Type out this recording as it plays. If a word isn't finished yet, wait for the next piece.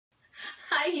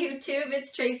Hi YouTube,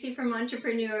 it's Tracy from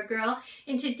Entrepreneur Girl,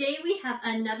 and today we have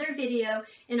another video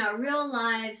in our Real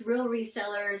Lives, Real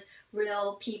Resellers,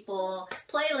 Real People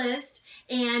playlist.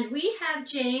 And we have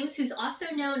James, who's also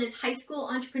known as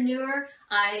Highschool Entrepreneur.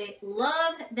 I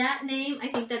love that name. I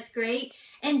think that's great.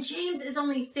 And James is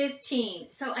only 15,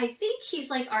 so I think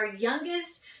he's like our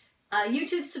youngest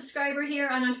YouTube subscriber here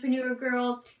on Entrepreneur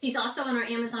Girl. He's also on our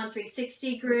Amazon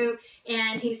 360 group,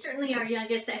 and he's certainly our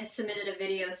youngest that has submitted a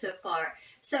video so far.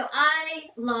 So I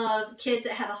love kids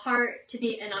that have a heart to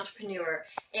be an entrepreneur.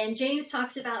 And James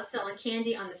talks about selling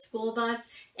candy on the school bus,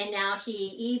 and now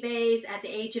he eBays at the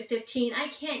age of 15. I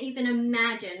can't even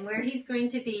imagine where he's going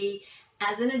to be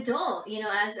as an adult, you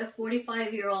know, as a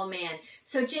 45-year-old man.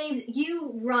 So James,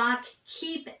 you rock,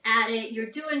 keep at it, you're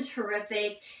doing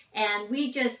terrific, and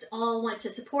we just all want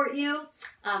to support you.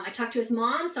 I talked to his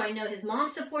mom, so I know his mom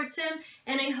supports him,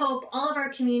 and I hope all of our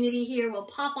community here will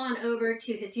pop on over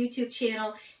to his YouTube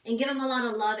channel and give him a lot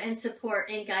of love and support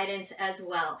and guidance as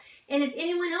well. And if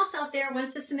anyone else out there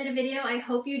wants to submit a video, I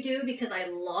hope you do, because I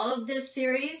love this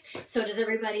series. So does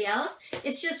everybody else.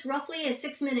 It's just roughly a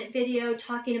 6-minute video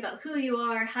talking about who you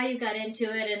are, how you got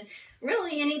into it, and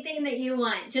really anything that you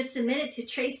want. Just submit it to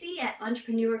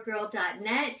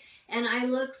tracy@entrepreneurgirl.net, and I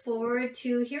look forward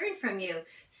to hearing from you.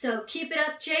 So keep it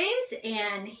up, James,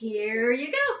 and here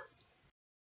you go.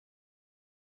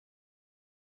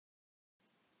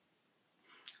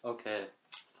 Okay,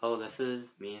 so this is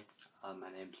me.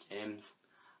 My name's James.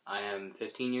 I am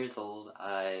 15 years old.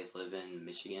 I live in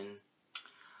Michigan.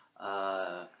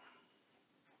 I've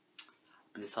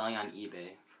been selling on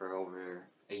eBay for over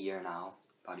a year now,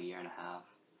 about a year and a half.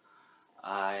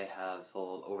 I have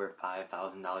sold over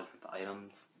 $5,000 worth of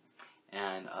items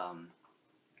and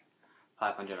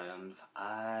 500 items.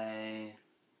 I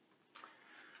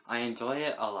enjoy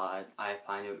it a lot. I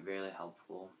find it really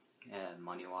helpful and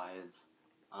money-wise.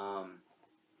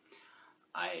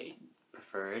 I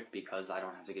prefer it because I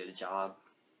don't have to get a job,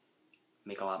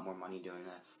 make a lot more money doing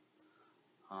this.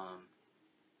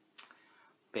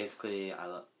 Basically, I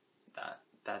love that.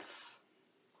 That's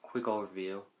a quick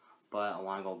overview, but I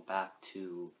want to go back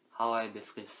to how I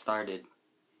basically started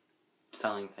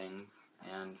selling things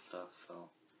and stuff. So,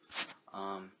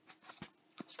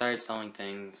 started selling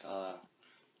things,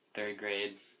 3rd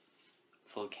grade,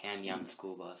 sold candy on the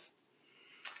school bus.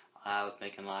 I was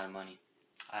making a lot of money.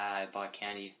 I bought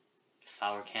candy,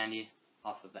 sour candy,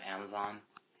 off of the Amazon,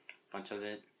 a bunch of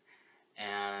it,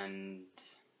 and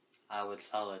I would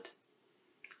sell it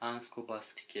on a school bus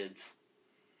to kids.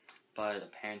 But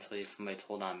apparently somebody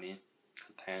told on me.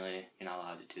 Apparently you're not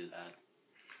allowed to do that.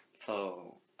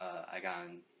 So I got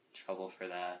in trouble for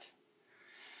that.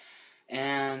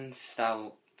 And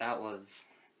that was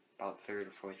about 3rd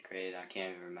or 4th grade. I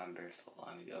can't even remember, so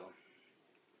long ago.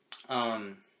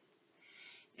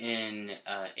 In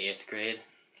 8th grade,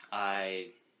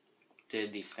 I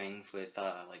did these things with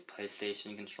like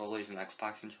PlayStation controllers and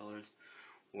Xbox controllers,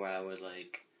 where I would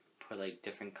like put like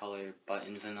different color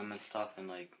buttons in them and stuff, and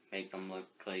like make them look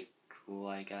like cool,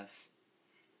 I guess.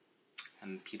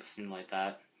 And people seemed like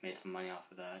that, made some money off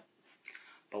of that.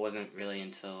 But it wasn't really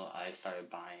until I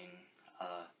started buying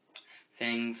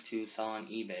things to sell on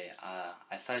eBay.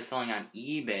 I started selling on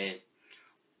eBay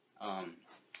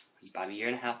about a year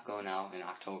and a half ago now, in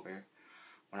October,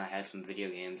 when I had some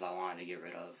video games I wanted to get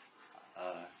rid of.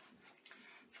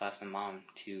 So I asked my mom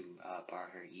to borrow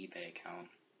her eBay account,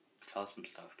 sell some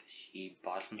stuff, because she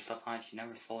bought some stuff on it. She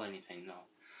never sold anything, though.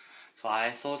 So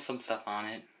I sold some stuff on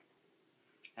it,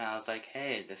 and I was like,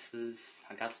 hey,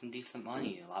 I got some decent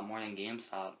money, a lot more than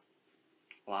GameStop,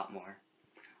 a lot more.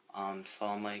 So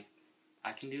I'm like,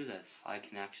 I can do this. I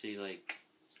can actually, like,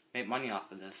 make money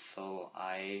off of this. So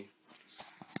I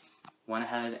went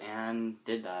ahead and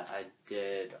did that. I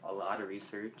did a lot of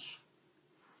research.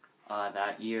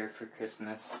 That year for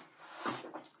Christmas,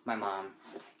 my mom,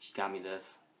 she got me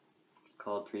this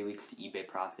called 3 Weeks to eBay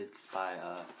Profits by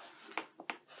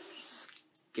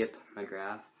Skip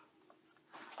McGrath.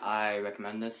 I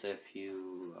recommend this if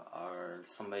you are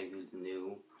somebody who's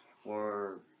new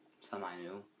or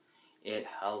semi-new. It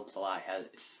helps a lot.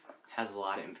 It has a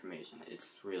lot of information.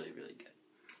 It's really, really good.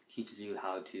 It teaches you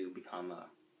how to become a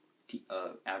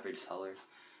average seller,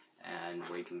 and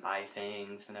where you can buy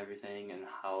things and everything, and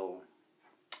how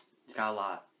it's got a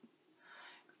lot.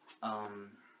 So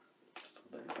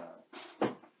there's that.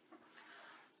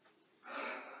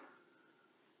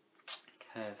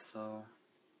 Okay, so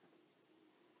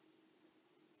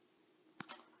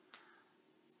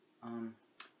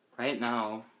right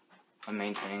now I'm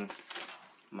maintaining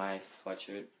my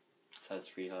sweatshirt. It says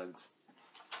free hugs.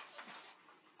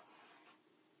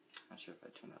 Not sure if I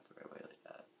turned out the right way like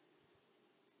that.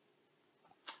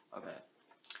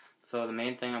 So the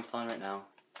main thing I'm selling right now,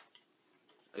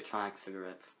 electronic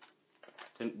cigarettes.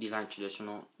 These aren't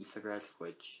traditional e-cigarettes,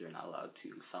 which you're not allowed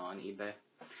to sell on eBay.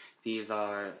 These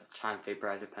are electronic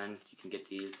vaporizer pens. You can get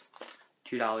these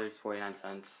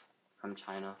 $2.49 from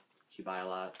China if you buy a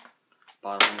lot.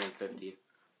 Bought 150.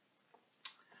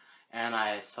 And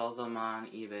I sell them on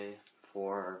eBay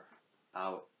for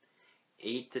about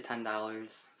 $8 to $10,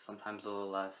 sometimes a little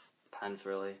less. Depends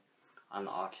really on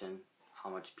the auction, how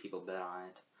much people bid on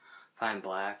it. Find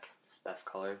black is the best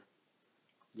color.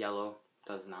 Yellow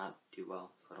does not do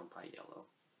well, so don't buy yellow.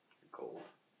 Gold.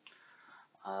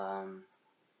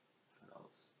 What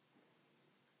else?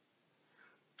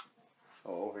 So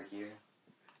over here,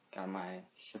 got my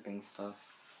shipping stuff.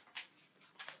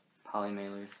 Poly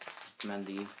mailers. Recommend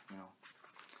these, you know.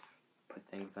 Put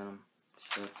things in them.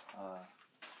 Ship.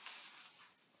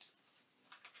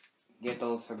 Get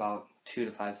those for about 2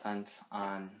 to 5 cents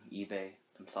on eBay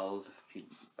themselves if you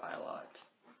buy a lot.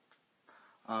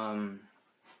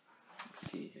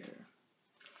 Let's see here.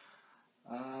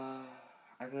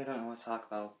 I really don't know what to talk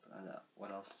about.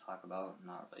 What else to talk about? I'm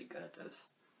not really good at this.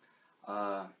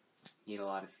 Need a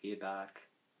lot of feedback.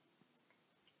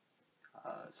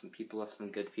 Some people left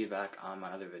some good feedback on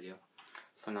my other video.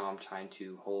 So now I'm trying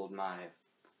to hold my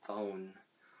phone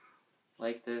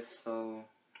like this so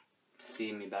to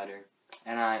see me better.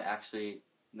 And I actually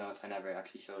noticed I never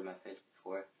actually showed my face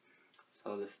before.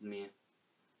 So this is me.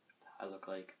 I look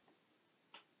like.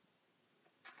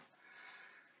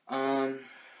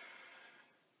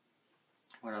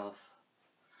 What else?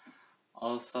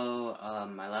 Also,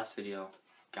 my last video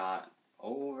got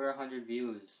over 100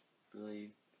 views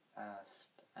really fast,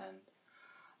 and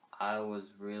I was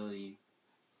really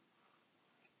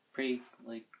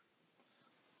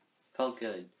felt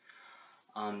good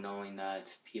knowing that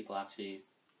people actually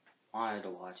wanted to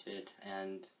watch it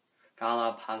and got a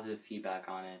lot of positive feedback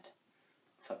on it,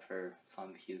 except for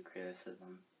some few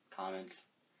criticism comments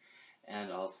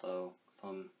and also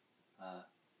some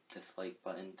dislike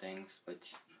button things,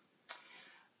 which,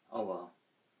 oh well,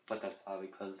 but that's probably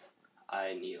because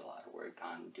I need a lot of work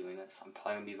on doing this. I'm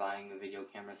probably going to be buying a video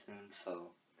camera soon,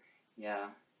 so yeah.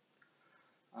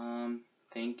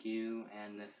 Thank you,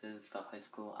 and this is the High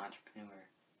School Entrepreneur.